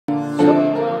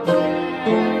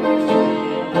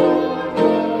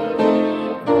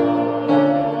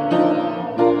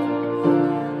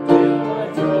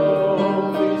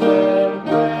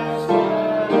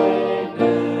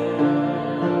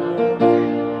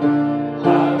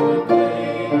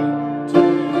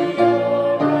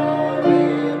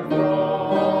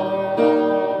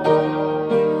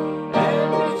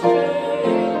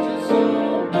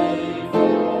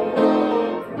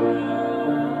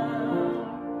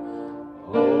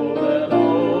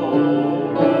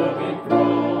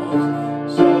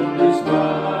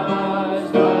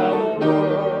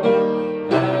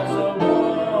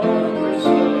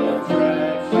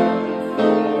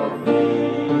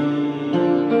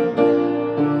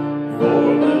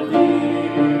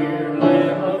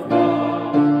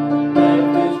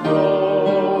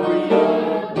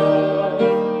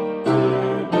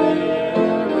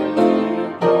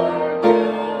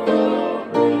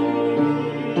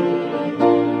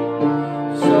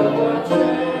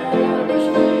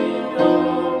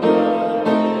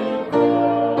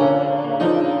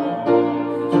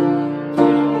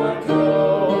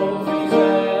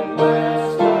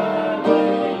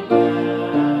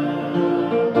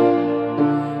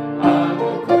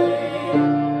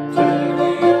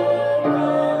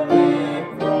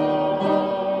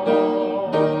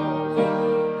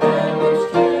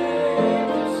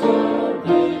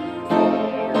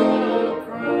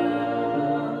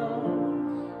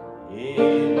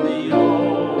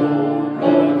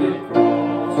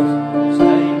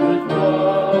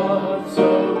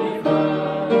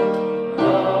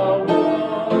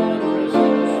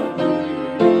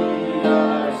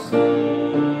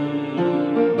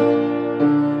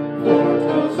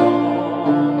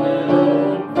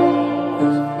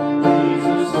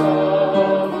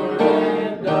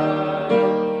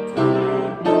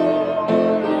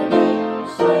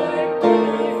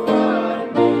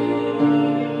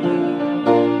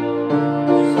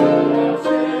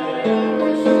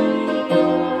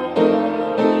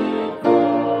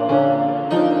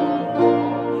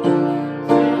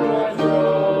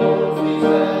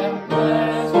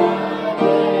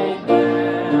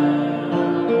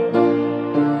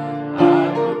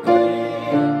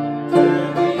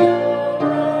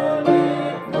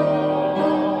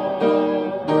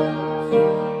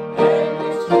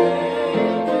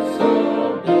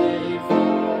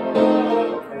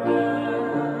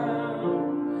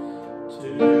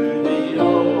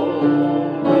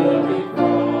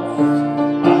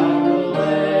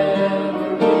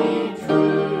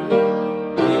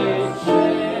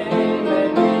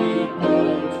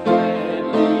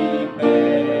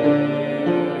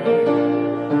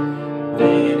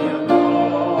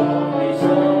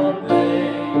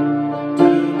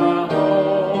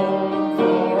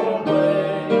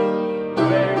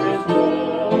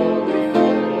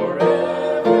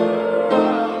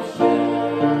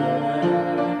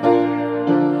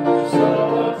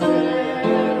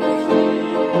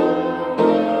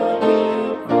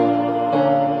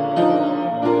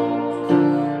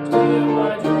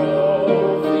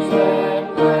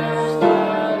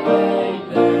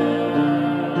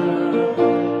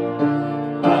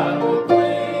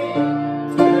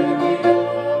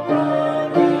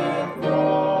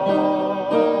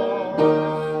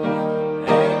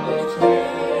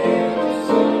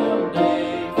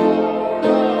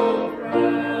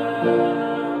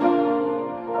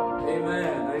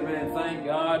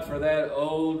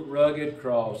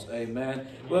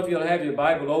you'll have your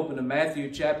Bible open to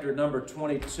Matthew chapter number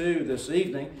 22 this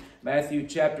evening. Matthew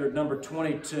chapter number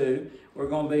 22. We're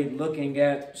going to be looking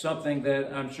at something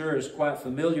that I'm sure is quite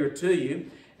familiar to you,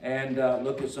 and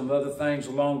look at some other things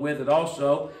along with it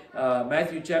also.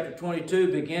 Matthew chapter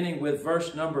 22, beginning with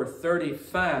verse number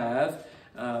 35.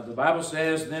 The Bible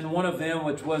says, "Then one of them,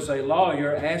 which was a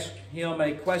lawyer, asked him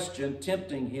a question,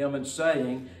 tempting him, and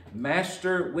saying,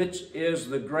 Master, which is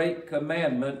the great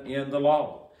commandment in the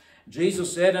law?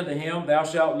 Jesus said unto him, Thou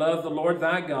shalt love the Lord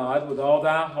thy God with all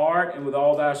thy heart, and with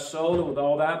all thy soul, and with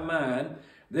all thy mind.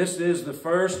 This is the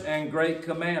first and great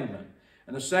commandment.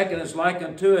 And the second is like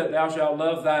unto it, Thou shalt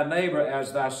love thy neighbor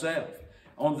as thyself.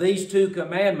 On these two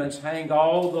commandments hang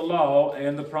all the law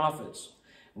and the prophets."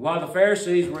 While the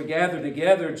Pharisees were gathered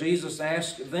together, Jesus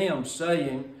asked them,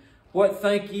 saying, What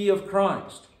think ye of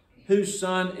Christ? Whose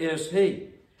son is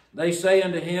he? They say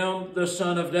unto him, The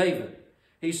son of David.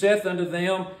 He saith unto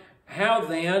them, How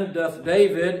then doth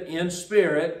David in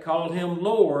spirit call him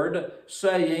Lord,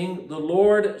 saying, The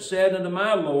Lord said unto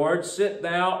my Lord, Sit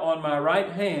thou on my right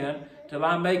hand, till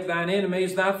I make thine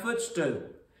enemies thy footstool.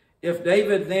 If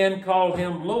David then called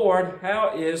him Lord,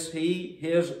 how is he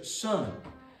his son?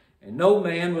 And no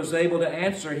man was able to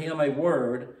answer him a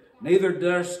word, neither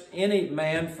durst any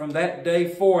man from that day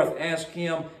forth ask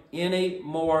him any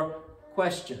more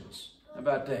questions. How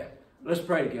about that? Let's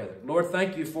pray together. Lord,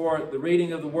 thank you for the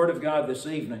reading of the Word of God this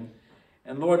evening.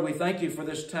 And Lord, we thank you for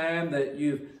this time that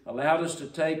you've allowed us to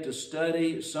take to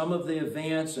study some of the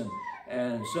events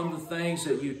and some of the things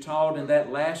that you taught in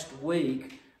that last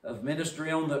week of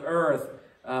ministry on the earth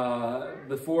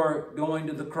before going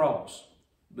to the cross,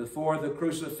 before the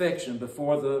crucifixion,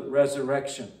 before the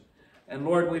resurrection. And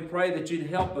Lord, we pray that you'd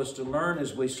help us to learn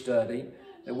as we study,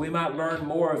 that we might learn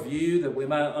more of you, that we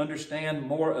might understand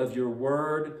more of your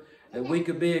word, that we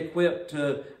could be equipped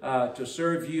to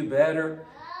serve you better.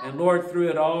 And Lord, through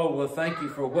it all, we'll thank you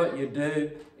for what you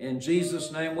do. In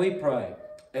Jesus' name we pray.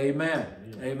 Amen.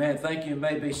 Amen. Thank you. You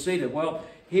may be seated. Well,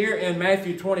 here in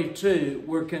Matthew 22,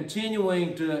 we're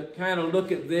continuing to kind of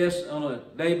look at this on a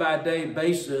day-by-day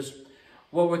basis,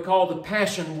 what we call the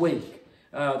Passion Week,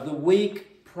 the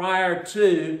week prior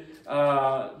to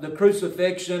the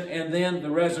crucifixion and then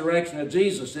the resurrection of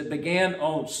Jesus. It began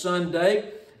on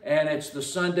Sunday, and it's the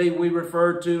Sunday we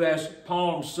refer to as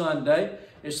Palm Sunday.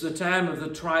 It's the time of the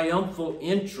triumphal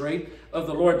entry of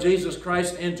the Lord Jesus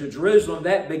Christ into Jerusalem.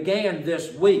 That began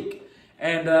this week.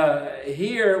 And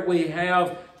here we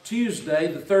have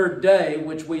Tuesday, the third day,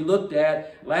 which we looked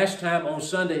at last time on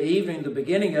Sunday evening, the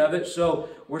beginning of it. So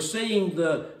we're seeing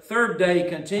the third day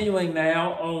continuing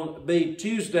now on the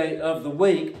Tuesday of the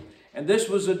week. And this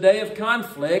was a day of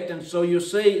conflict. And so you'll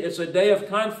see it's a day of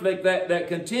conflict that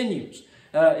continues.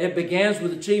 It begins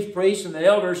with the chief priests and the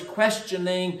elders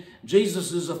questioning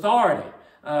Jesus' authority.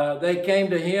 They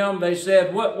came to him. They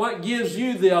said, what gives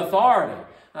you the authority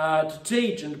to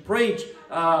teach and to preach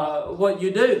what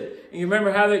you do? And you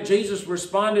remember how that Jesus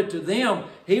responded to them.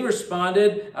 He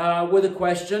responded with a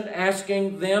question,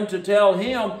 asking them to tell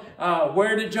him,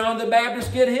 where did John the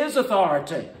Baptist get his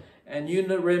authority? And you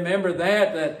remember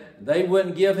that they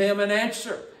wouldn't give him an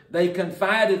answer. They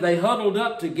confided, they huddled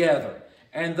up together.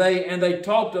 And they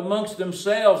talked amongst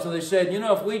themselves, and they said,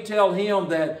 if we tell him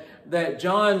that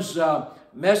John's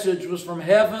message was from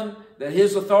heaven, that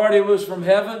his authority was from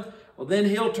heaven, well, then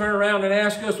he'll turn around and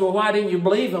ask us, well, why didn't you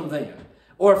believe him then?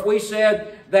 Or if we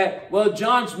said that, well,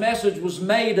 John's message was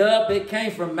made up, it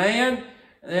came from man,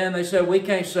 then they said, we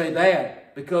can't say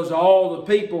that, because all the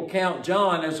people count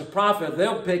John as a prophet.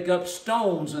 They'll pick up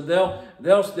stones, and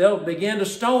they'll begin to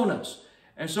stone us.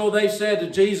 And so they said to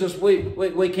Jesus,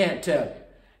 we can't tell you.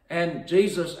 And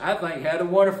Jesus, I think, had a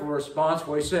wonderful response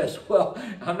where he says, well,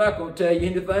 I'm not going to tell you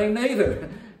anything neither.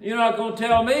 You're not going to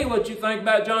tell me what you think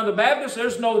about John the Baptist.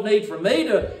 There's no need for me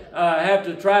to have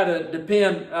to try to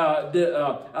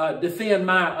defend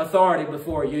my authority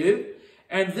before you.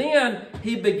 And then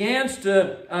he begins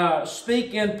to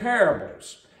speak in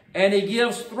parables. And he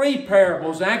gives three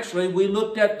parables. Actually, we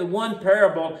looked at the one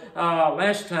parable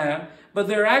last time. But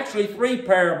there are actually three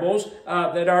parables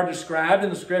that are described in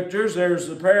the Scriptures. There's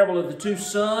the parable of the two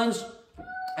sons,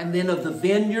 and then of the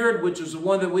vineyard, which is the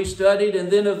one that we studied,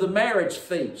 and then of the marriage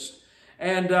feast.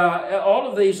 And all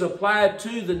of these apply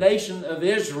to the nation of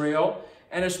Israel,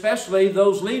 and especially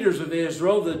those leaders of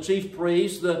Israel, the chief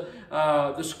priests, the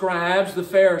scribes, the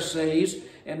Pharisees.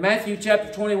 In Matthew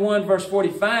chapter 21, verse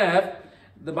 45,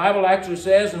 the Bible actually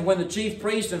says, and when the chief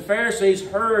priests and Pharisees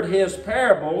heard his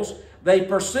parables, they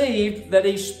perceived that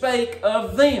he spake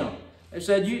of them. They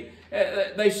said,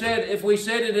 if we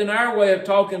said it in our way of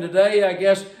talking today, I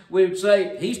guess we would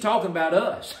say, he's talking about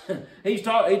us. He's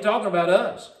talking about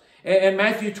us. And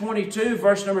Matthew 22,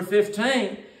 verse number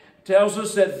 15, tells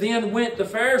us that then went the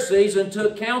Pharisees and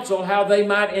took counsel how they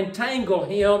might entangle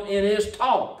him in his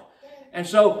talk. And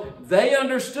so they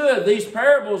understood these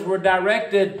parables were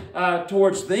directed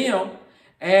towards them.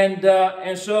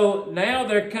 And so now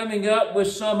they're coming up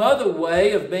with some other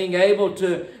way of being able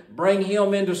to bring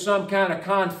him into some kind of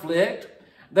conflict.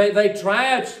 They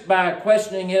tried by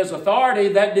questioning his authority.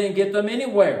 That didn't get them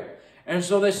anywhere. And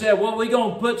so they said, well, we're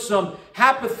going to put some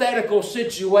hypothetical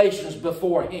situations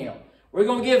before him. We're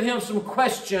going to give him some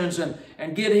questions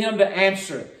and get him to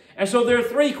answer. And so there are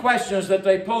three questions that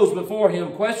they posed before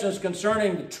him. Questions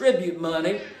concerning the tribute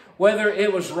money, whether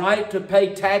it was right to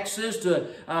pay taxes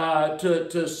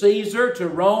to Caesar, to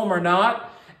Rome or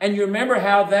not. And you remember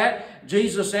how that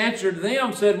Jesus answered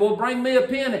them, said, well, bring me a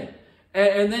penny.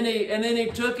 And then he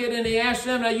took it and he asked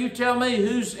them, now you tell me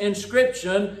whose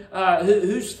inscription,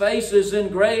 whose face is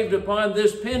engraved upon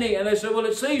this penny. And they said, well,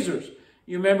 it's Caesar's.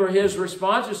 You remember his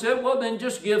response? He said, well, then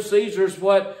just give Caesar's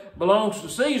what belongs to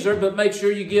Caesar, but make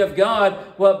sure you give God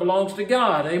what belongs to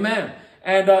God. Amen.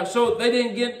 And so they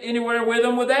didn't get anywhere with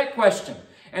him with that question.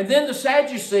 And then the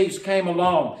Sadducees came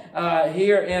along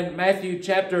here in Matthew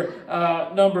chapter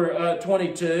number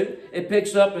 22. It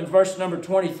picks up in verse number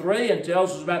 23 and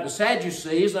tells us about the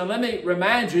Sadducees. Now let me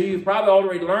remind you, you've probably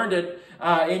already learned it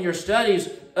in your studies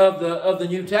of the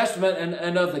New Testament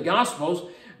and of the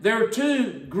Gospels. There are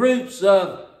two groups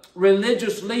of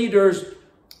religious leaders,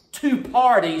 two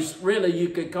parties, really you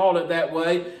could call it that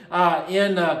way,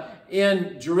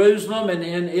 in Jerusalem and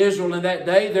in Israel in that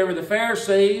day. There were the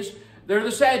Pharisees. They're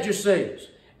the Sadducees.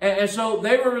 And so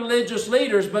they were religious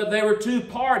leaders, but they were two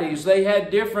parties. They had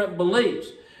different beliefs.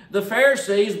 The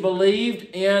Pharisees believed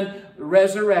in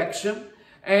resurrection,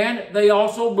 and they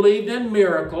also believed in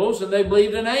miracles, and they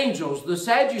believed in angels. The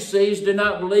Sadducees did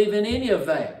not believe in any of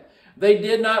that. They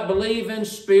did not believe in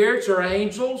spirits or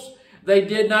angels. They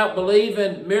did not believe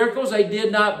in miracles. They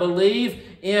did not believe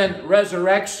in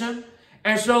resurrection.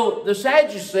 And so the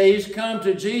Sadducees come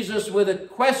to Jesus with a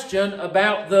question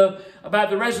about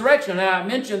the resurrection. Now, I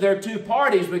mentioned there are two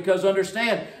parties because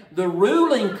understand, the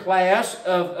ruling class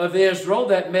of Israel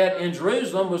that met in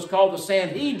Jerusalem was called the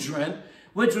Sanhedrin,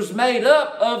 which was made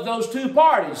up of those two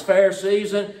parties,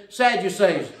 Pharisees and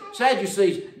Sadducees.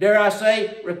 Sadducees, dare I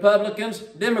say, Republicans,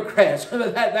 Democrats.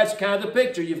 That's kind of the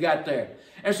picture you've got there.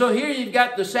 And so here you've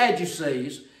got the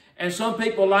Sadducees, and some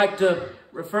people like to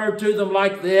refer to them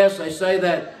like this. They say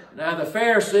that now the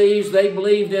Pharisees, they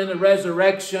believed in the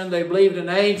resurrection, they believed in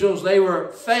angels, they were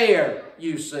fair,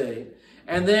 you see.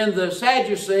 And then the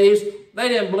Sadducees, they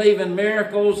didn't believe in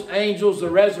miracles, angels, the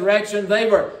resurrection. They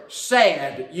were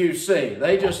sad, you see.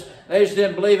 They just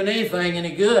didn't believe in anything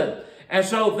any good. And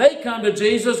so they come to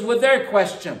Jesus with their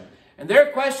question. And their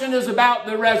question is about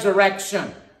the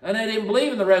resurrection. And they didn't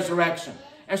believe in the resurrection.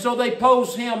 And so they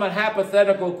pose him a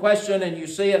hypothetical question, and you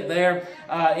see it there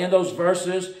in those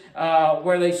verses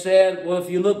where they said, well, if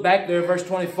you look back there, verse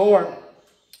 24,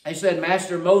 they said,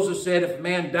 Master, Moses said, if a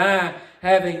man die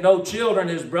having no children,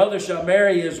 his brother shall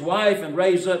marry his wife and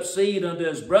raise up seed unto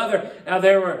his brother. Now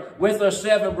there were with us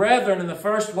 7 brethren, and the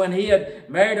first, when he had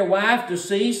married a wife,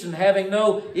 deceased, and having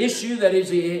no issue, that is,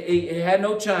 he had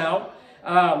no child,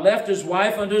 left his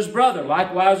wife unto his brother.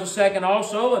 Likewise the second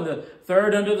also, and the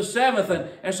third unto the seventh.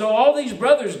 And so all these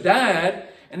brothers died.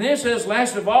 And then it says,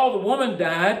 last of all, the woman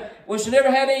died, which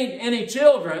never had any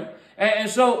children. And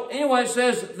so anyway, it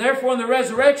says, therefore in the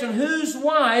resurrection, whose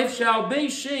wife shall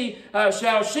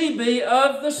she be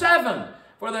of the 7?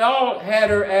 For they all had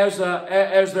her as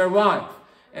their wife.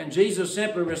 And Jesus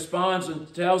simply responds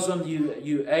and tells them, you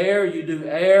do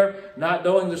err, not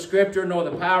knowing the Scripture nor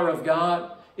the power of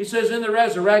God. He says in the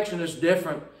resurrection it's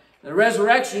different. In the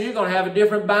resurrection you're going to have a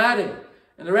different body.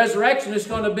 In the resurrection it's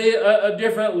going to be a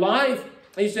different life.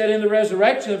 He said in the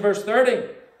resurrection, in verse 30,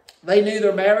 they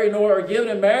neither marry nor are given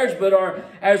in marriage, but are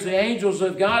as the angels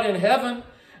of God in heaven.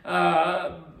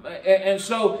 And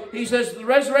so he says the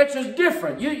resurrection is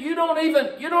different. You don't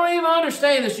even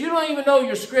understand this. You don't even know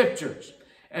your Scriptures.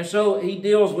 And so he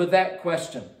deals with that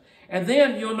question. And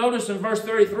then you'll notice in verse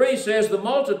 33 says the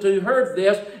multitude heard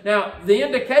this. Now the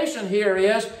indication here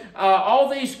is all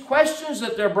these questions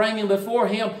that they're bringing before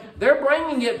him, they're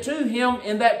bringing it to him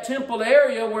in that temple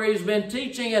area where he's been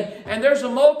teaching, and there's a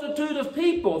multitude of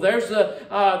people. There's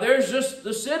just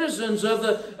the citizens of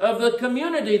the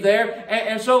community there,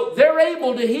 and so they're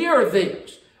able to hear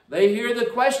this. They hear the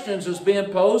questions that's being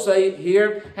posed. They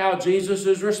hear how Jesus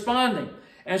is responding.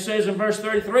 And it says in verse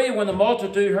 33, when the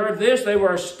multitude heard this, they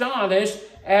were astonished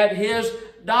at his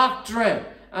doctrine.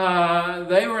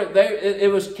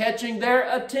 It was catching their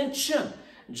attention.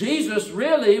 Jesus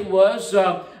really was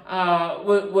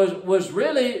was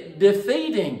really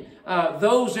defeating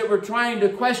those that were trying to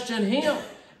question him.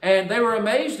 And they were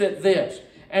amazed at this.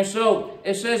 And so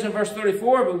it says in verse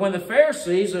 34, but when the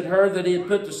Pharisees had heard that he had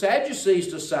put the Sadducees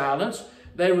to silence,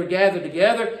 they were gathered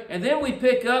together. And then we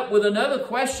pick up with another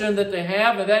question that they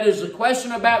have, and that is the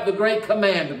question about the great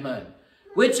commandment,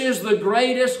 which is the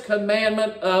greatest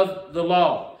commandment of the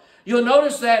law. You'll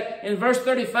notice that in verse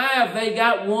 35, they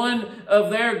got one of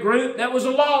their group that was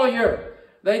a lawyer.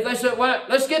 They said, well,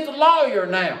 let's get the lawyer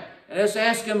now, and let's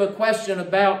ask him a question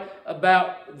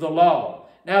about the law.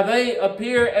 Now, they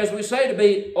appear, as we say, to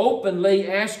be openly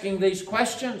asking these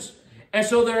questions. And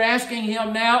so they're asking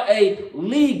him now a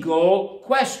legal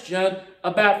question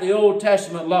about the Old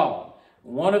Testament law.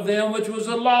 One of them, which was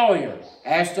a lawyer,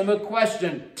 asked him a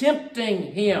question,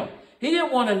 tempting him. He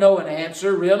didn't want to know an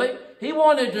answer, really. He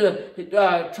wanted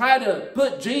to try to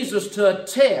put Jesus to a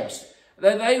test.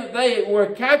 They were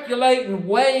calculating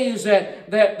ways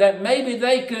that maybe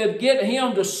they could get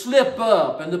him to slip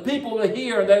up, and the people to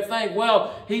hear, and they think,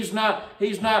 well, he's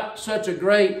not such a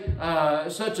great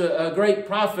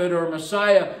prophet or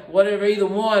Messiah, whatever, either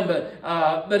one.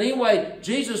 But anyway,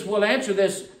 Jesus will answer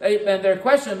this. And their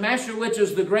question, Master, which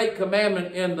is the great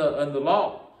commandment in the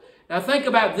law? Now think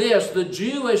about this: the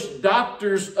Jewish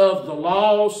doctors of the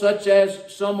law, such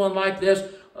as someone like this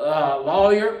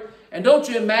lawyer. And don't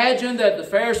you imagine that the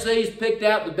Pharisees picked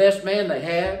out the best man they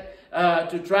had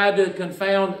to try to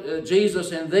confound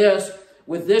Jesus in this,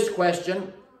 with this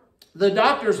question? The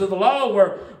doctors of the law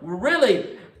were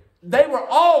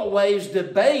always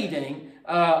debating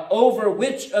over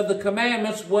which of the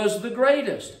commandments was the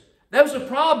greatest. That was a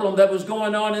problem that was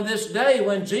going on in this day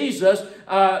when Jesus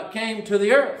came to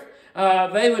the earth.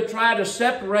 They would try to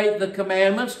separate the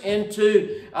commandments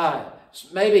into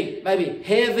maybe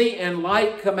heavy and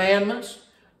light commandments.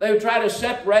 They would try to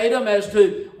separate them as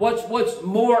to what's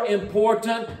more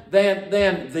important than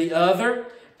the other.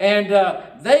 And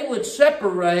they would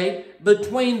separate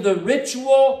between the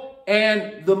ritual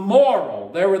and the moral.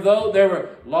 There were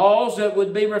laws that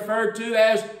would be referred to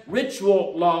as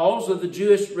ritual laws of the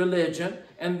Jewish religion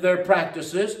and their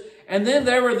practices. And then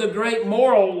there were the great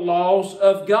moral laws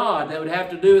of God that would have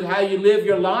to do with how you live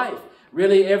your life.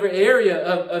 Really every area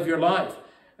of your life.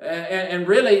 And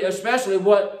really especially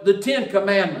what the Ten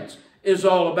Commandments is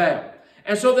all about.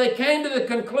 And so they came to the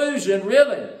conclusion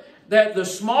really that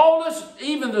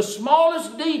even the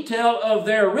smallest detail of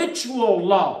their ritual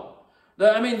law,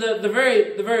 the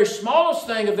very smallest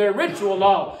thing of their ritual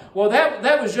law, well,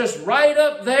 that was just right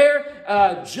up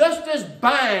there, just as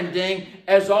binding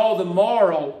as all the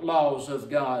moral laws of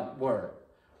God were.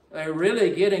 They're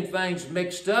really getting things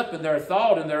mixed up in their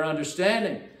thought and their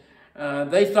understanding.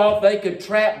 They thought they could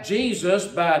trap Jesus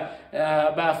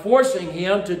by forcing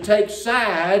him to take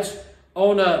sides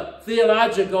on a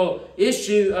theological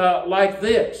issue like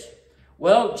this.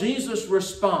 Well, Jesus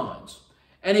responds.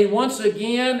 And he once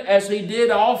again, as he did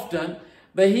often,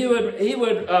 but he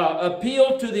would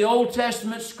appeal to the Old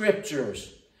Testament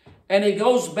scriptures. And he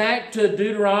goes back to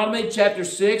Deuteronomy chapter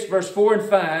 6, verse 4 and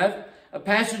 5. A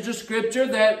passage of scripture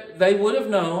that they would have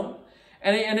known.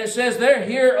 And it says there,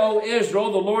 Hear, O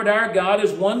Israel, the Lord our God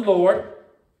is one Lord,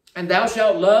 and thou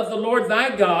shalt love the Lord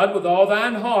thy God with all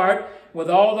thine heart, with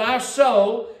all thy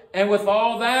soul, and with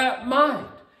all thy mind.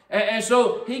 And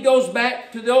so he goes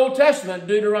back to the Old Testament,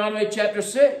 Deuteronomy chapter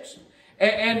 6.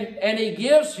 And he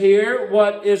gives here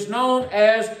what is known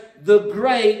as the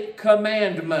Great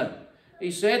Commandment.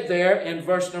 He said there in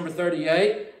verse number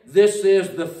 38, this is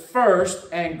the first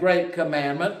and great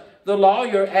commandment. The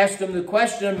lawyer asked him the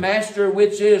question, Master,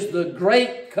 which is the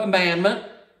great commandment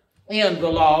in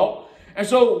the law? And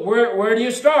so where do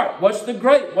you start? What's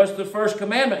the first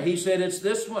commandment? He said it's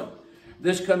this one.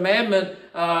 This commandment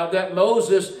that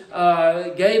Moses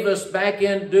gave us back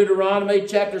in Deuteronomy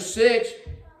chapter 6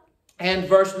 and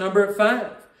verse number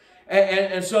 5.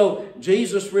 And so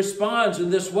Jesus responds in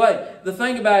this way. The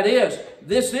thing about it is,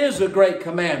 this is a great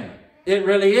commandment. It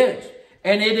really is.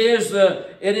 And it is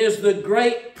the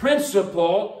great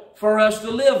principle for us to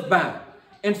live by.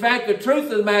 In fact, the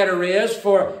truth of the matter is,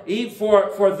 for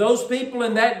those people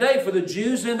in that day, for the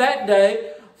Jews in that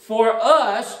day, for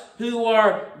us who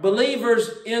are believers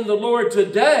in the Lord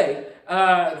today,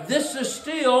 this is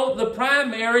still the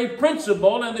primary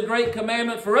principle and the great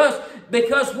commandment for us,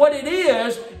 because what it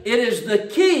is the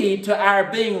key to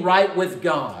our being right with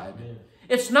God.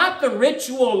 It's not the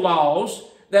ritual laws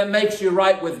that makes you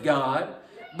right with God,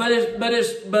 but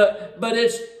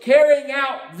it's carrying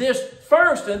out this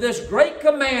first and this great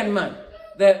commandment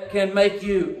that can make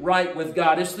you right with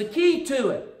God. It's the key to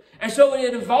it. And so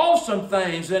it involves some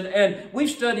things, and we've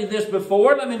studied this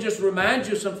before. Let me just remind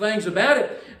you some things about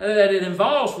it that it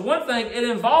involves. For one thing, it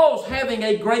involves having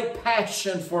a great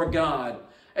passion for God.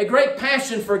 A great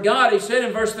passion for God. He said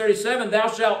in verse 37, thou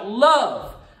shalt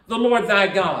love the Lord thy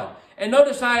God. And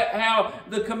notice how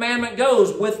the commandment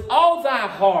goes, with all thy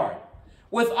heart,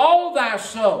 with all thy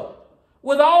soul,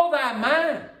 with all thy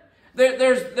mind.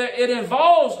 It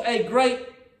involves a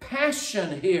great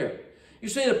passion here. You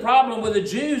see, the problem with the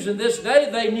Jews in this day,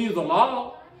 they knew the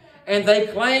law, and they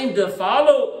claimed to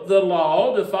follow the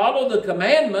law, to follow the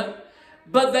commandment,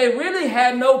 but they really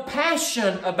had no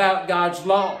passion about God's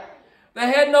law. They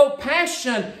had no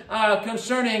passion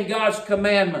concerning God's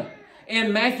commandment.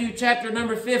 In Matthew chapter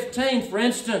number 15, for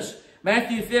instance,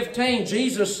 Matthew 15,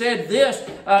 Jesus said this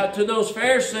to those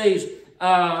Pharisees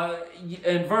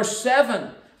in verse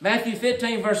 7. Matthew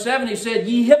 15, verse 7, he said,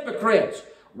 ye hypocrites,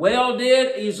 well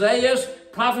did Isaiah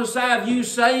prophesy of you,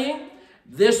 saying,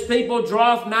 this people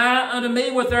draweth nigh unto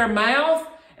me with their mouth,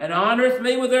 and honoreth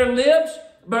me with their lips,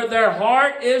 but their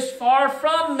heart is far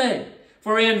from me.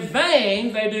 For in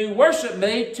vain they do worship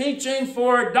me, teaching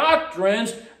for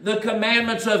doctrines the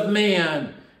commandments of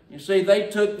men. You see, they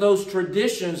took those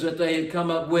traditions that they had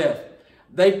come up with.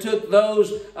 They took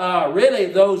those,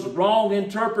 those wrong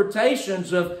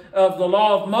interpretations of the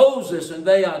law of Moses, and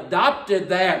they adopted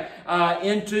that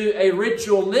into a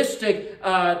ritualistic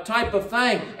type of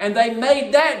thing. And they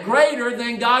made that greater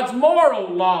than God's moral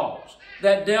laws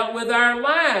that dealt with our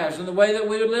lives and the way that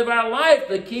we would live our life,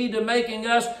 the key to making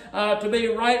us to be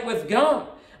right with God.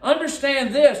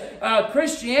 Understand this,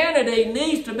 Christianity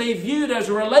needs to be viewed as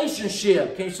a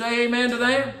relationship. Can you say amen to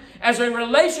that? As a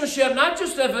relationship, not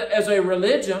just as a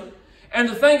religion. And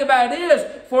the thing about it is,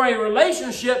 for a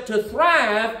relationship to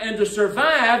thrive and to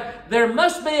survive, there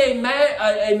must be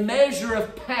a measure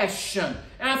of passion.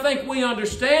 And I think we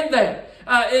understand that.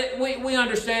 We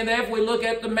understand that if we look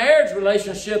at the marriage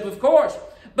relationship, of course.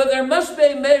 But there must be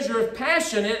a measure of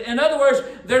passion. In other words,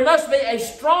 there must be a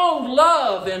strong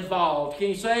love involved. Can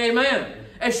you say amen?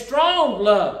 A strong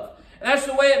love. That's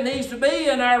the way it needs to be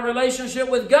in our relationship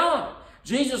with God.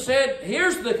 Jesus said,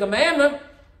 here's the commandment.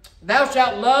 Thou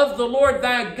shalt love the Lord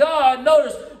thy God,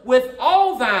 notice, with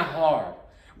all thy heart,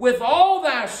 with all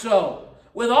thy soul,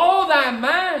 with all thy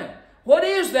mind. What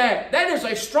is that? That is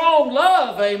a strong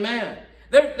love, amen.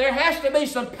 There has to be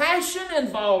some passion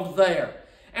involved there.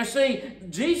 And see,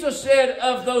 Jesus said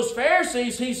of those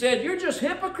Pharisees, he said, you're just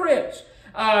hypocrites.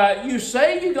 You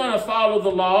say you're going to follow the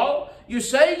law. You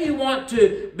say you want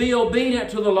to be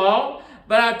obedient to the law.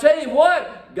 But I tell you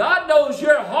what, God knows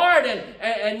your heart,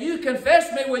 and you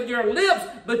confess me with your lips,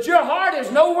 but your heart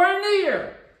is nowhere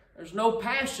near. There's no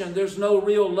passion. There's no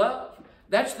real love.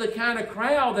 That's the kind of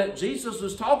crowd that Jesus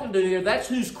was talking to here. That's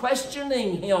who's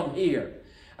questioning him here.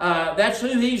 That's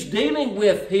who he's dealing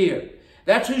with here.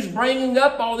 That's who's bringing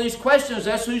up all these questions.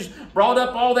 That's who's brought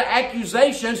up all the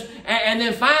accusations. And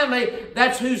then finally,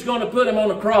 that's who's going to put him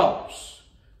on a cross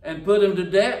and put him to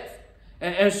death.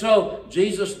 And so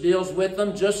Jesus deals with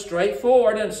them just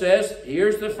straightforward and says,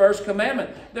 here's the first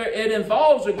commandment. It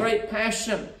involves a great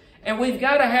passion. And we've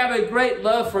got to have a great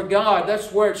love for God.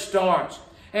 That's where it starts.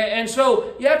 And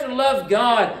so you have to love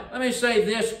God. Let me say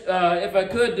this, if I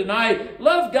could tonight.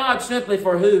 Love God simply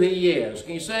for who he is.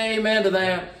 Can you say amen to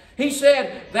that? He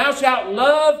said, thou shalt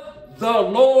love the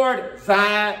Lord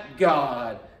thy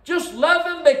God. Just love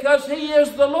him because he is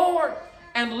the Lord.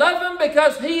 And love him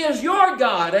because he is your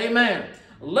God. Amen.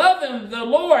 Love him, the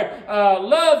Lord.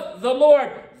 Love the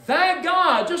Lord thy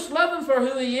God. Just love him for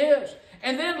who he is.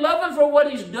 And then love him for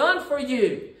what he's done for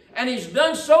you. And he's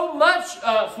done so much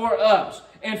for us.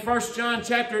 In 1 John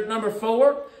chapter number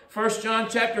 4. 1 John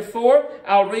chapter 4.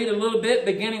 I'll read a little bit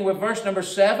beginning with verse number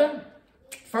 7.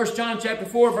 1 John chapter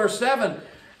 4, verse 7,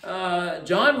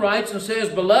 John writes and says,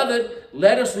 beloved,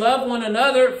 let us love one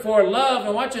another, for love,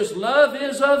 and watch this, love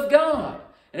is of God.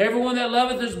 And everyone that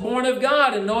loveth is born of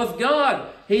God, and knoweth God.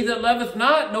 He that loveth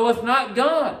not, knoweth not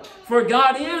God. For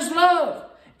God is love.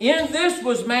 In this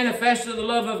was manifested the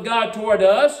love of God toward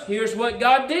us. Here's what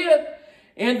God did.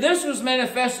 In this was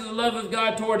manifested the love of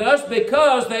God toward us,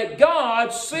 because that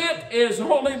God sent his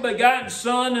only begotten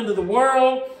Son into the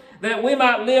world, that we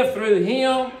might live through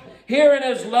him. Herein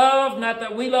is love, not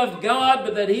that we loved God,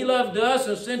 but that he loved us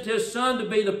and sent his Son to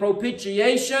be the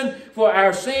propitiation for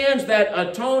our sins, that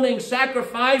atoning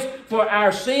sacrifice for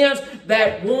our sins,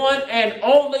 that one and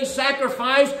only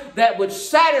sacrifice that would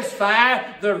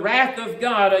satisfy the wrath of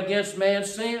God against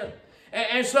man's sin.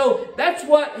 And so that's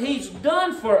what he's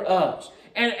done for us.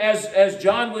 And as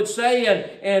John would say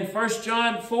in 1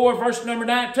 John 4, verse number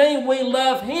 19, we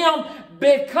love him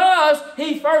because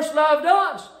he first loved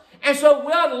us. And so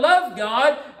we ought to love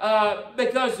God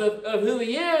because of who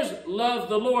He is. Love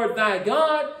the Lord thy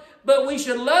God. But we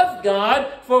should love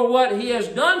God for what He has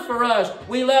done for us.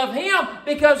 We love Him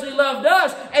because He loved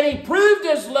us. And He proved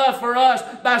His love for us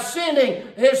by sending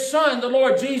His Son, the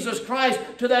Lord Jesus Christ,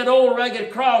 to that old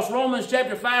rugged cross. Romans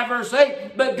chapter 5, verse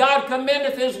 8. But God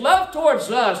commendeth His love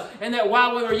towards us, and that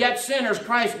while we were yet sinners,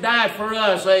 Christ died for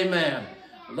us. Amen.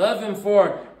 Love Him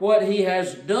for what He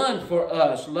has done for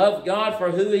us. Love God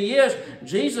for who He is.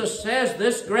 Jesus says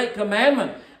this great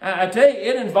commandment, I tell you,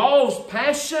 it involves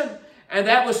passion. And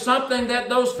that was something that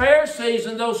those Pharisees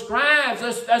and those scribes,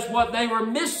 that's what they were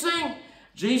missing.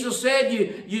 Jesus said,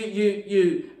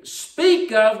 you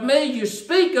speak of me, you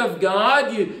speak of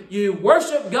God, you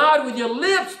worship God with your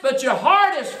lips, but your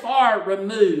heart is far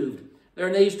removed. There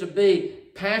needs to be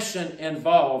passion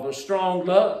involved, a strong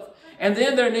love. And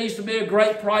then there needs to be a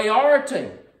great priority.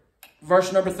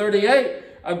 Verse number 38,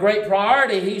 a great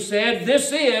priority, He said,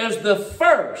 this is the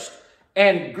first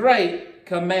and great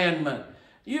commandment.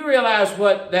 You realize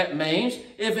what that means.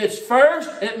 If it's first,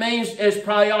 it means it's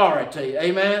priority.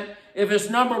 Amen? If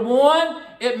it's number one,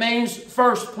 it means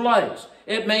first place.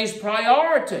 It means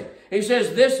priority. He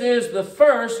says this is the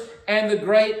first and the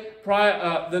great first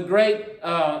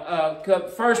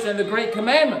and the great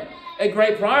commandment. A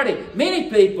great priority. Many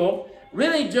people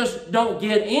really just don't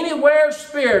get anywhere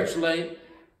spiritually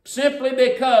simply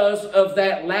because of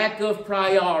that lack of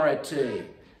priority.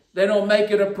 They don't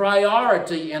make it a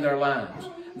priority in their lives.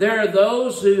 There are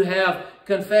those who have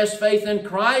confessed faith in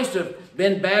Christ, have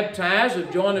been baptized,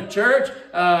 have joined a church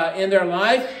in their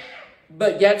life,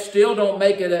 but yet still don't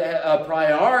make it a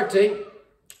priority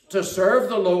to serve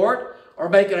the Lord or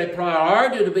make it a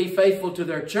priority to be faithful to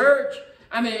their church.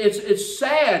 I mean, it's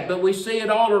sad, but we see it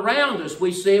all around us.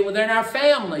 We see it within our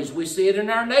families. We see it in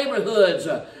our neighborhoods.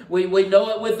 We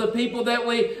know it with the people that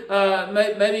we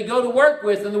maybe go to work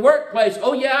with in the workplace.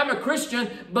 Oh, yeah, I'm a Christian,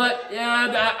 but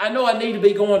I know I need to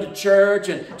be going to church,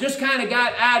 and just kind of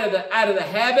got out of the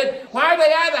habit. Why are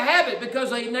they out of the habit?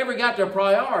 Because they never got their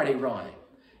priority right.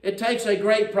 It takes a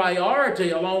great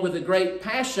priority along with a great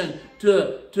passion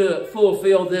to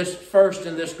fulfill this first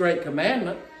and this great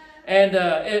commandment. And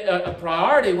a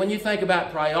priority, when you think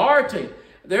about priority,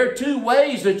 there are two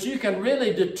ways that you can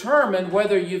really determine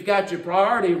whether you've got your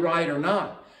priority right or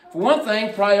not. For one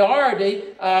thing, priority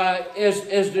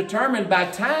is determined by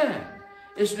time.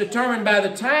 It's determined by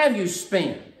the time you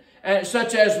spend.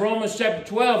 Such as Romans chapter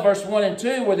 12, verse 1 and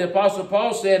 2, where the Apostle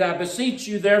Paul said, I beseech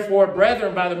you therefore,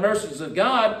 brethren, by the mercies of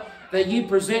God, that you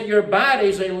present your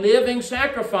bodies a living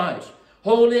sacrifice,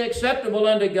 wholly acceptable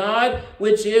unto God,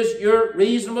 which is your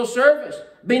reasonable service.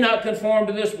 Be not conformed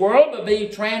to this world, but be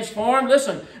transformed,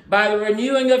 listen, by the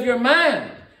renewing of your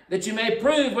mind, that you may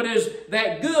prove what is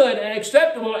that good and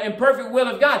acceptable and perfect will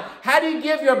of God. How do you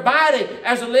give your body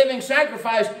as a living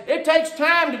sacrifice? It takes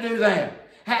time to do that.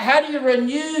 How do you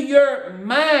renew your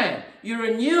mind? You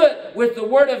renew it with the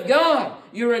Word of God.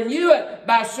 You renew it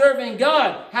by serving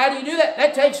God. How do you do that?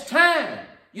 That takes time.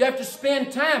 You have to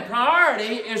spend time.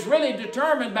 Priority is really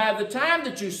determined by the time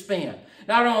that you spend.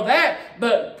 Not only that,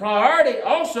 but priority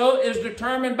also is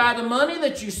determined by the money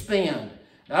that you spend.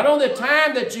 Not only the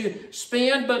time that you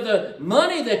spend, but the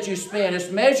money that you spend. It's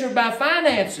measured by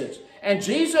finances. And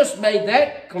Jesus made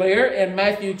that clear in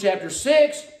Matthew chapter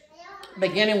 6,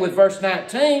 beginning with verse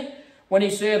 19, when He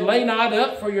said, Lay not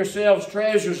up for yourselves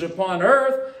treasures upon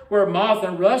earth, where moth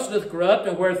and rust doth corrupt,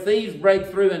 and where thieves break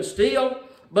through and steal,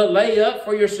 but lay up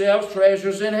for yourselves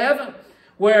treasures in heaven,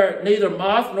 where neither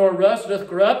moth nor rust doth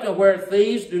corrupt, and where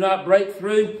thieves do not break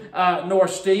through nor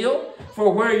steal.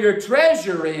 For where your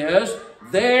treasure is,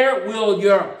 there will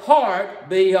your heart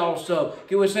be also.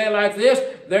 Can we say it like this?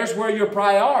 There's where your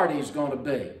priority is going to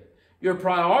be. Your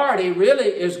priority really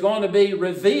is going to be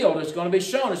revealed. It's going to be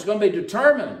shown. It's going to be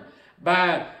determined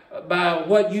by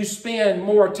what you spend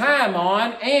more time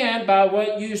on and by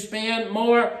what you spend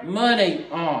more money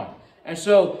on. And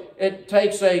so it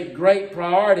takes a great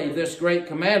priority, this great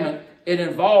commandment. It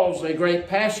involves a great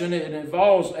passion. It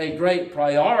involves a great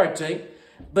priority.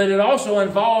 But it also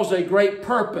involves a great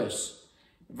purpose.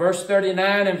 Verse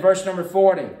 39 and verse number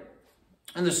 40.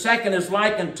 And the second is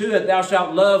likened to it, thou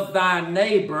shalt love thy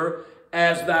neighbor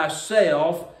as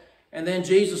thyself. And then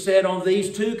Jesus said, on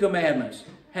these two commandments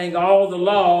hang all the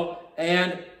law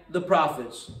and the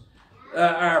prophets.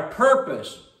 Our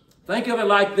purpose, think of it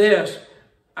like this.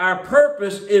 Our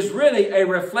purpose is really a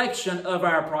reflection of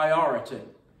our priority.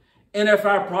 And if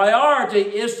our priority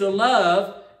is to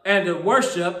love and to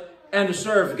worship and to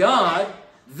serve God,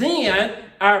 then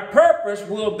our purpose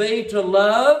will be to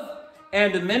love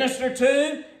and to minister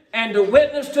to and to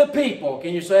witness to people.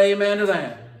 Can you say amen to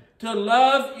that? to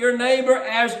love your neighbor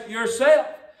as yourself.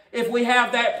 If we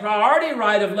have that priority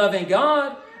right of loving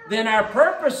God, then our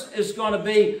purpose is going to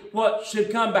be what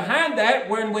should come behind that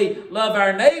when we love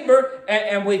our neighbor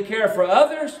and we care for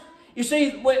others. You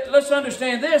see, let's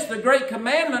understand this. The Great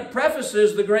Commandment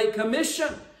prefaces the Great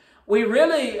Commission. We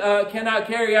really cannot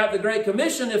carry out the Great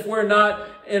Commission if we're not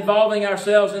involving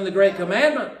ourselves in the Great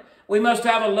Commandment. We must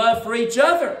have a love for each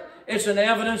other. It's an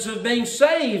evidence of being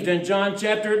saved in John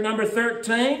chapter number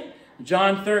 13.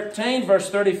 John 13, verse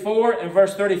 34 and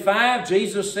verse 35,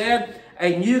 Jesus said,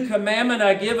 "A new commandment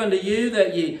I give unto you,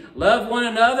 that ye love one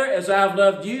another as I have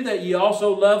loved you, that ye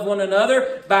also love one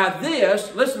another. By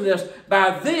this," listen to this,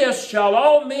 "by this shall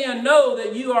all men know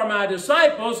that you are my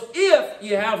disciples, if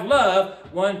ye have love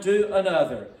one to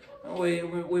another."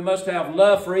 We must have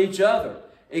love for each other.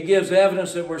 It gives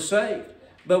evidence that we're saved.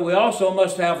 But we also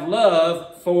must have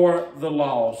love for the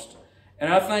lost.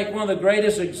 And I think one of the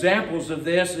greatest examples of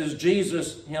this is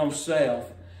Jesus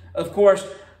himself. Of course,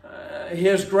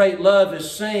 his great love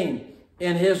is seen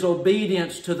in his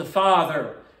obedience to the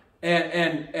Father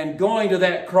and going to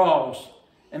that cross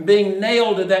and being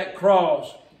nailed to that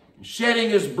cross, shedding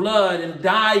his blood and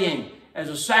dying as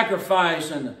a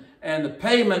sacrifice and the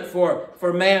payment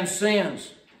for man's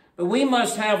sins. But we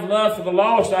must have love for the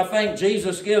lost. I think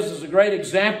Jesus gives us a great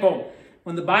example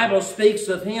when the Bible speaks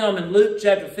of him in Luke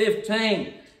chapter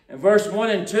 15 and verse 1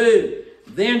 and 2.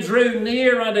 "Then drew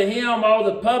near unto him all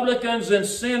the publicans and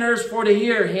sinners for to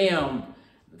hear him.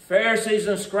 The Pharisees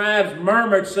and scribes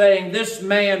murmured, saying, This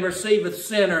man receiveth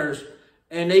sinners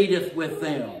and eateth with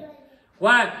them."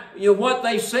 Why? What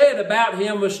they said about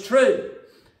him was true.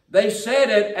 They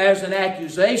said it as an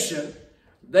accusation.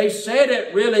 They said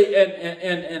it really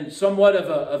in somewhat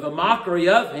of a mockery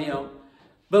of him.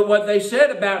 But what they said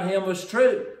about him was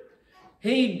true.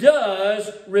 He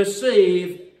does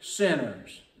receive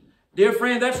sinners. Dear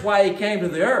friend, that's why he came to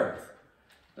the earth.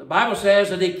 The Bible says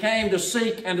that he came to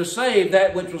seek and to save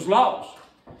that which was lost.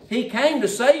 He came to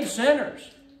save sinners.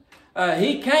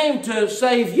 He came to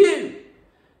save you.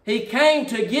 He came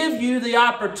to give you the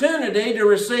opportunity to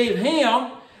receive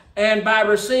him, and by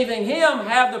receiving him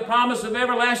have the promise of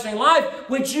everlasting life,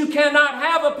 which you cannot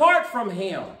have apart from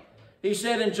him. He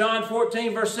said in John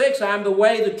 14, verse 6, "I am the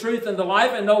way, the truth, and the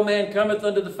life, and no man cometh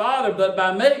unto the Father but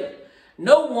by me."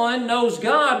 No one knows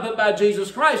God but by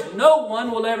Jesus Christ. No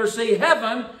one will ever see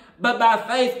heaven but by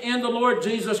faith in the Lord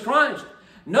Jesus Christ.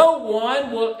 No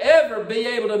one will ever be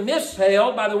able to miss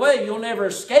hell. By the way, you'll never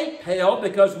escape hell,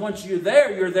 because once you're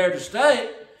there to stay.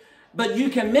 But you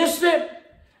can miss it.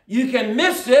 You can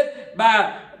miss it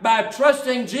by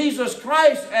trusting Jesus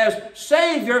Christ as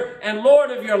Savior and Lord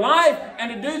of your life.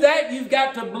 And to do that, you've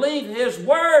got to believe his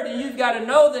word, and you've got to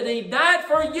know that he died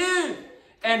for you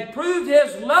and proved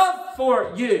his love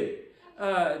for you.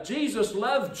 Jesus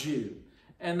loved you.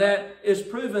 And that is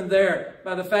proven there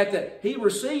by the fact that he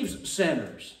receives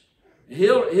sinners. He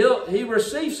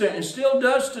receives sinners and still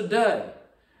does today.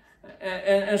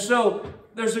 And so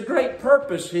there's a great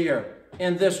purpose here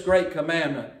in this great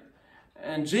commandment.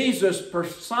 And Jesus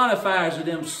personifies it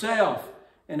himself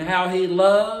in how he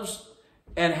loves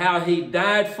and how he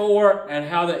died for and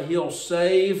how that he'll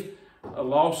save a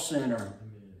lost sinner.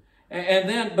 And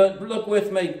then, but look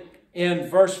with me in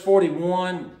verse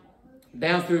 41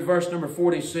 down through verse number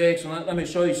 46, and let me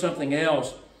show you something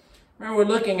else. Remember, we're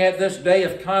looking at this day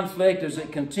of conflict as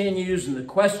it continues, and the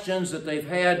questions that they've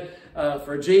had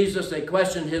for Jesus. They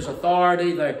questioned his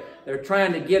authority. They're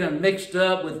trying to get him mixed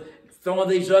up with throwing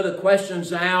these other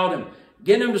questions out and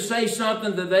getting him to say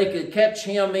something that they could catch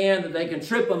him in, that they can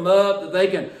trip him up, that they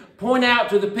can point out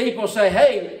to the people, say,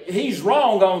 hey, he's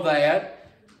wrong on that.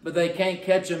 But they can't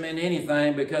catch him in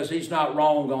anything because he's not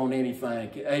wrong on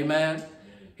anything. Amen?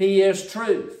 He is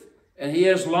truth, and he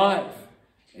is life.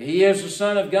 He is the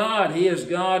Son of God. He is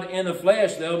God in the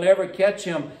flesh. They'll never catch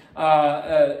him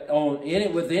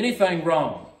with anything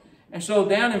wrong. And so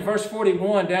down in verse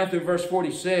 41, down through verse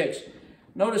 46,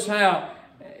 notice how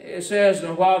it says,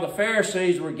 "And while the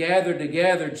Pharisees were gathered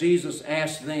together, Jesus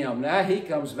asked them." Now he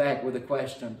comes back with a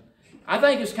question. I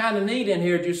think it's kind of neat in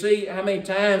here. Do you see how many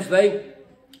times they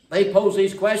pose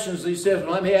these questions? He says,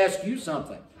 well, let me ask you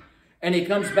something. And he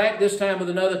comes back this time with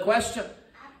another question.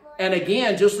 And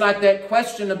again, just like that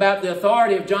question about the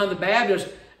authority of John the Baptist,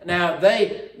 now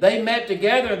they met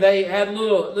together, they had a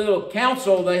little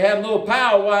council, they had a little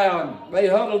powwow, and they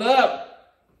huddled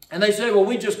up. And they said, well,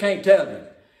 we just can't tell you.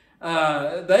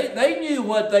 They knew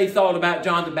what they thought about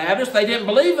John the Baptist. They didn't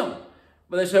believe him.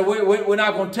 But they said, we're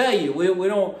not going to tell you. We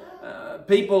don't,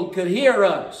 people could hear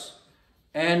us.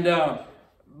 And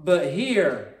but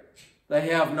here, they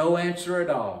have no answer at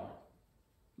all.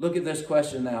 Look at this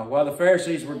question now. While the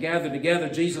Pharisees were gathered together,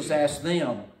 Jesus asked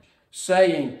them,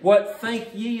 saying, What think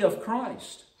ye of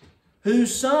Christ?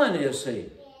 Whose son is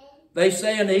he? They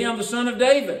say unto him, the son of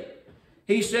David.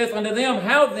 He saith unto them,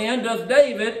 How then doth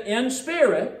David in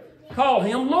spirit call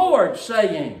him Lord,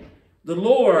 saying, The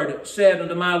Lord said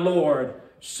unto my Lord,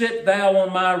 Sit thou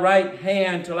on my right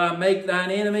hand till I make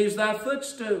thine enemies thy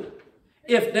footstool.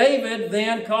 If David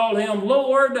then called him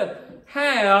Lord,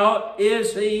 how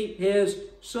is he his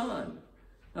son?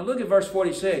 Now look at verse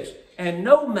 46. And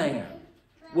no man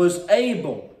was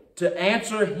able to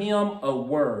answer him a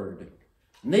word.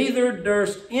 Neither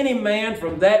durst any man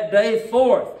from that day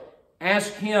forth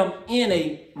ask him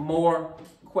any more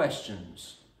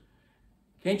questions.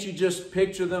 Can't you just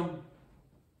picture them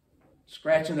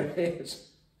scratching their heads?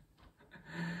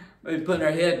 Maybe putting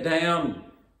their head down.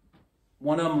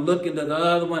 One of them looking to the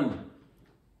other one,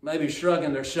 maybe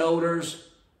shrugging their shoulders,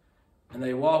 and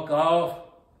they walk off,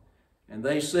 and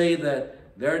they see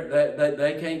that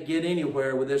they can't get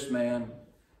anywhere with this man.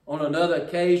 On another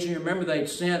occasion, you remember they'd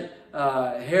sent,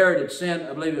 Herod had sent,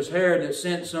 I believe it was Herod that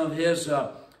sent some of his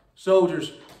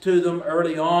soldiers to them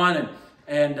early on,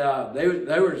 and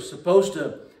they were supposed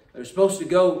to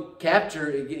go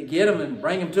capture, get them and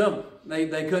bring them to them.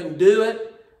 They couldn't do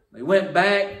it. They went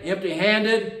back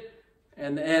empty-handed.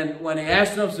 And when he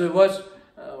asked them, said,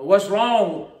 what's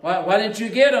wrong? Why didn't you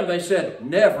get them? They said,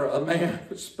 never a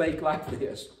man spake like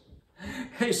this.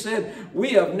 He said, we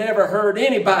have never heard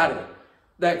anybody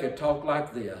that could talk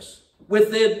like this.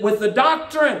 With the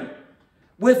doctrine,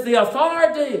 with the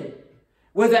authority,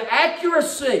 with the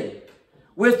accuracy,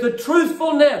 with the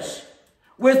truthfulness,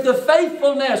 with the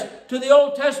faithfulness to the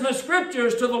Old Testament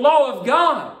Scriptures, to the law of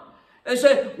God. They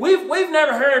said, we've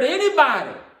never heard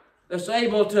anybody that's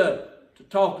able to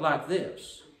talk like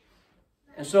this.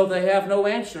 And so they have no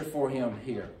answer for him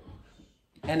here.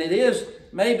 And it is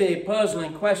maybe a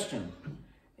puzzling question.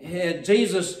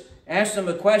 Jesus asked them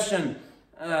a question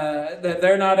that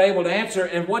they're not able to answer.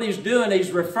 And what he's doing,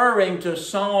 he's referring to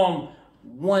Psalm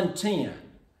 110.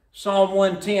 Psalm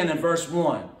 110 in verse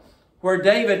 1. Where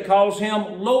David calls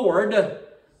him Lord,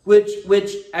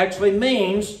 which actually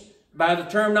means, by the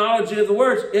terminology of the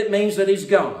words, it means that he's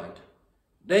God.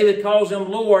 David calls him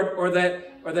Lord, or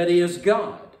that he is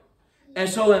God. And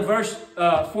so in verse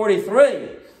 43,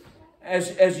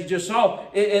 as you just saw,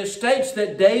 it states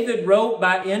that David wrote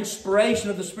by inspiration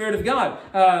of the Spirit of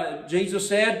God. Jesus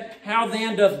said, How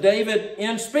then doth David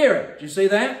in spirit? Do you see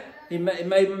that? He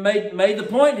made the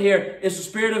point here. It's the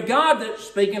Spirit of God that's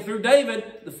speaking through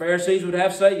David. The Pharisees would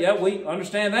have to say, yeah, we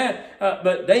understand that.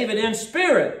 But David in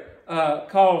spirit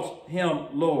calls him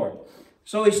Lord.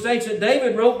 So he states that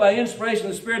David wrote by inspiration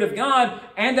of the Spirit of God,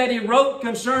 and that he wrote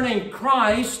concerning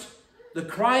Christ, the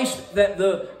Christ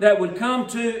that would come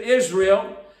to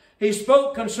Israel. He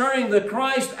spoke concerning the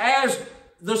Christ as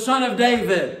the Son of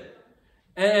David.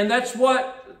 And that's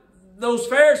what those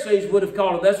Pharisees would have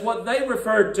called it. That's what they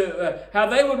referred to, how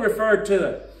they would refer to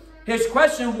it. His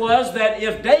question was that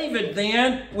if David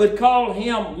then would call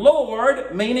him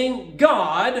Lord, meaning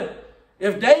God,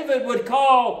 if David would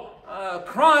call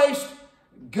Christ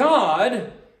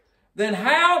God, then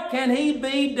how can he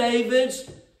be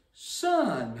David's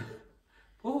son?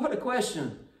 Well, what a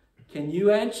question. Can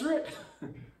you answer it?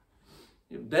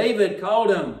 If David called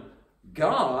him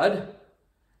God,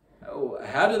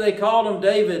 how do they call him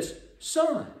David's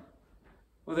son?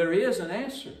 Well, there is an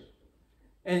answer.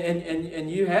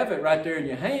 And you have it right there in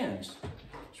your hands.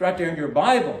 It's right there in your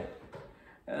Bible.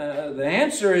 The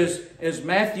answer is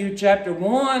Matthew chapter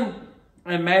 1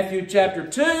 and Matthew chapter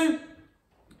 2,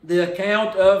 the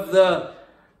account of the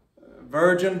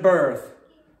virgin birth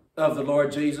of the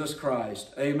Lord Jesus Christ.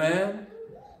 Amen?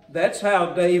 That's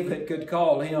how David could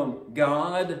call him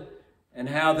God, and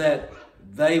how that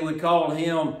they would call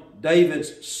him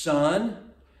David's son.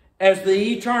 As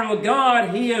the eternal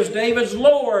God, he is David's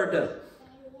Lord.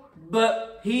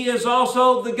 But he is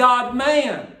also the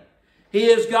God-man. He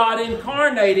is God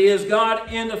incarnate. He is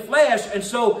God in the flesh. And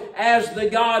so as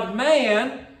the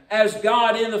God-man, as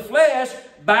God in the flesh,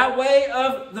 by way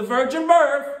of the virgin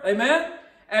birth, amen,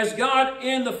 as God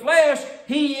in the flesh,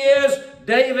 he is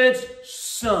David's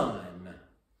son.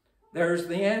 There's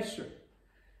the answer.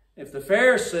 If the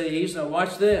Pharisees, now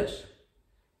watch this,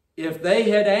 if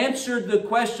they had answered the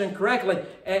question correctly,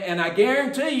 and I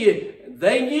guarantee you,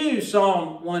 they knew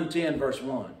Psalm 110 verse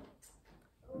 1.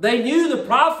 They knew the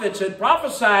prophets had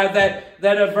prophesied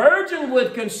that a virgin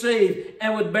would conceive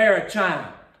and would bear a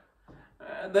child.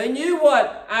 They knew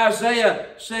what Isaiah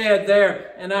said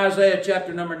there in Isaiah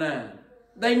chapter number 9.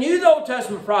 They knew the Old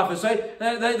Testament prophets.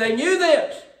 They knew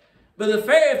this. But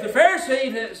if the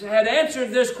Pharisees had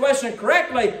answered this question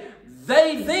correctly,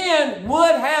 they then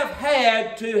would have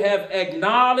had to have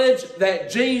acknowledged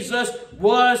that Jesus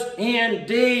was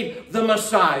indeed the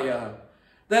Messiah.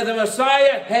 That the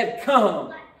Messiah had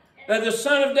come. That the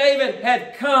Son of David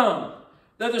had come.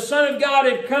 That the Son of God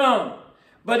had come.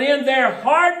 But in their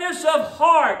hardness of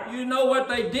heart, you know what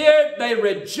they did? They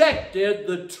rejected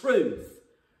the truth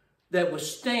that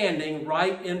was standing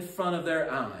right in front of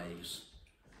their eyes.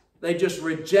 They just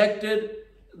rejected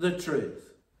the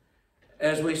truth.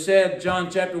 As we said, John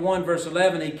chapter 1, verse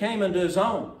 11, he came unto his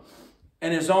own,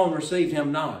 and his own received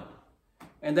him not.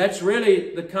 And that's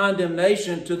really the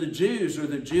condemnation to the Jews or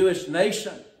the Jewish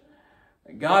nation.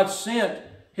 God sent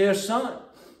his Son.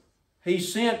 He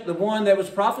sent the one that was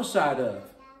prophesied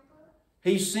of.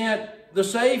 He sent the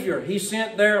Savior. He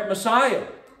sent their Messiah.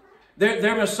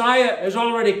 Their Messiah has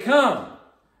already come.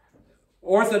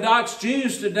 Orthodox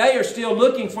Jews today are still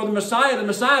looking for the Messiah. The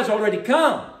Messiah has already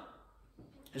come.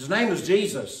 His name was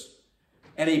Jesus.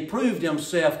 And he proved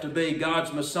himself to be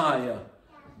God's Messiah,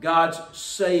 God's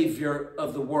Savior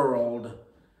of the world.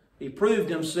 He proved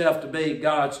himself to be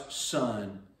God's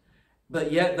Son.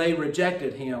 But yet they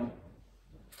rejected him.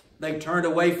 They turned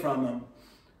away from him.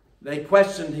 They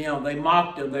questioned him. They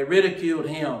mocked him. They ridiculed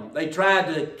him. They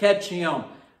tried to catch him.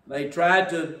 They tried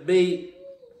to be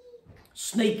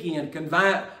sneaky and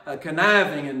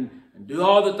conniving and do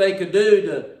all that they could do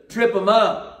to trip him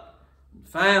up. And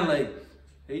finally,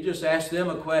 he just asked them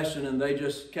a question and they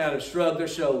just kind of shrugged their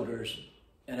shoulders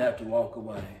and had to walk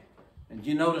away. And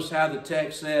you notice how the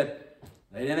text said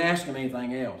they didn't ask him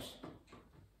anything else.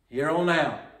 Here on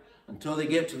out, until they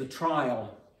get to the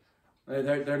trial, they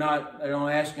don't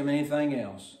ask him anything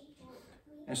else.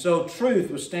 And so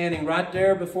truth was standing right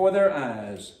there before their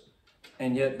eyes,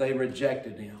 and yet they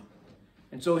rejected him.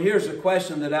 And so here's a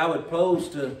question that I would pose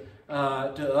to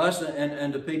us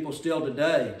and to people still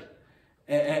today.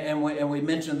 And we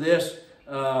mentioned this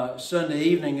Sunday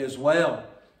evening as well.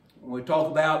 We talk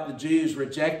about the Jews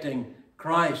rejecting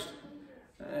Christ.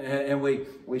 And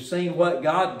we've seen what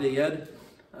God did.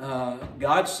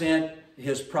 God sent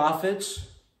his prophets.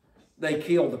 They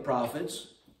killed the prophets.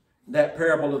 That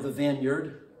parable of the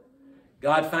vineyard.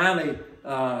 God finally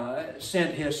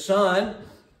sent his Son.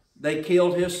 They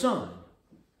killed his Son.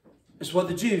 It's what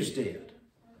the Jews did.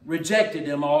 Rejected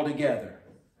him altogether.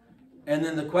 And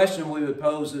then the question we would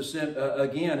pose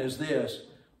again is this.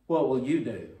 What will you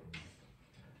do?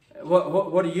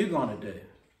 What are you going to do?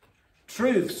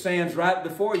 Truth stands right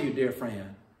before you, dear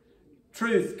friend.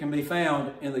 Truth can be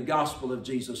found in the gospel of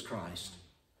Jesus Christ.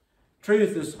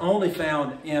 Truth is only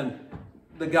found in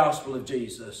the gospel of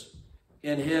Jesus,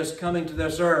 in his coming to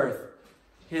this earth,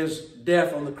 his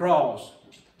death on the cross,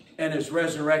 and his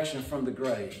resurrection from the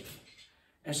grave.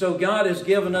 And so God has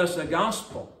given us a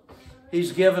gospel.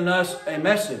 He's given us a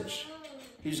message.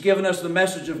 He's given us the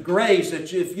message of grace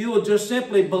that if you will just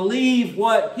simply believe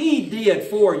what he did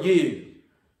for you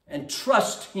and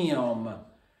trust him,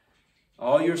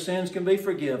 all your sins can be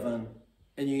forgiven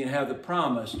and you can have the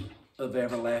promise of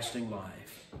everlasting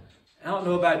life. I don't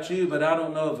know about you, but I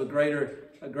don't know of a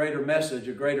greater message,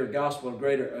 a greater gospel,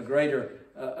 a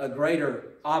greater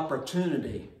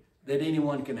opportunity that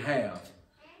anyone can have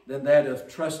than that of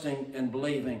trusting and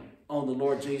believing on the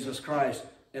Lord Jesus Christ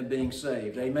and being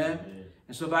saved. Amen?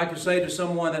 And so if I could say to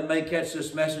someone that may catch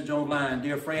this message online,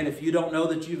 dear friend, if you don't know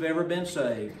that you've ever been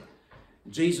saved,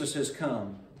 Jesus has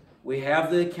come. We have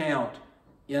the account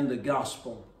in the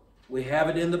gospel. We have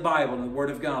it in the Bible, in the Word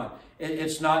of God.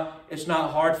 It's not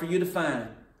hard for you to find.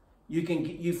 You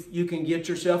can get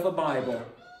yourself a Bible.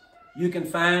 You can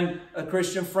find a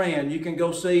Christian friend. You can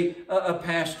go see a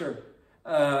pastor.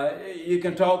 You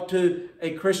can talk to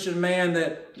a Christian man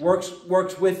that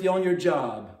works with you on your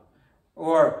job,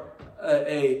 or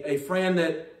a friend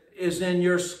that is in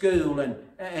your school,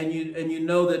 and you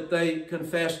know that they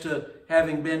confess to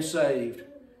having been saved.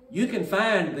 You can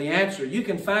find the answer. You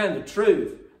can find the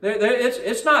truth.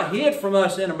 It's not hid from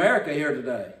us in America here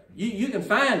today. You can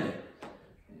find it.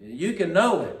 You can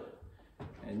know it.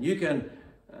 And you can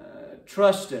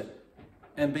trust it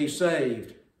and be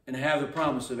saved and have the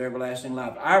promise of everlasting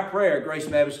life. Our prayer at Grace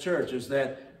Baptist Church is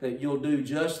that you'll do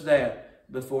just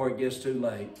that before it gets too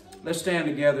late. Let's stand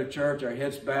together, church, our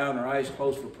heads bowed and our eyes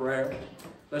closed for prayer.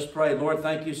 Let's pray. Lord,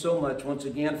 thank you so much once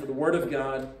again for the Word of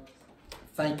God.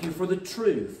 Thank you for the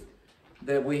truth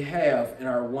that we have in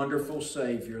our wonderful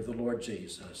Savior, the Lord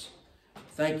Jesus.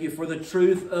 Thank you for the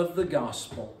truth of the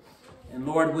gospel. And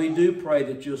Lord, we do pray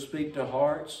that you'll speak to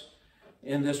hearts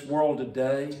in this world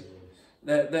today,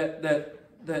 that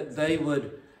they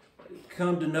would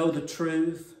come to know the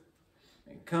truth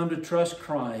and come to trust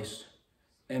Christ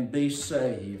and be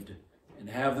saved and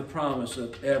have the promise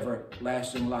of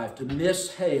everlasting life, to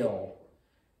miss hell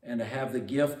and to have the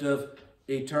gift of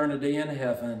eternity in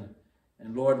heaven.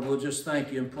 And Lord, we'll just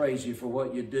thank you and praise you for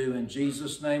what you do. In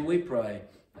Jesus' name we pray.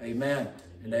 Amen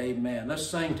and amen. Let's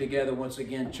sing together once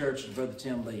again, church, as Brother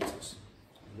Tim leads us.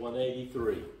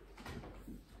 183.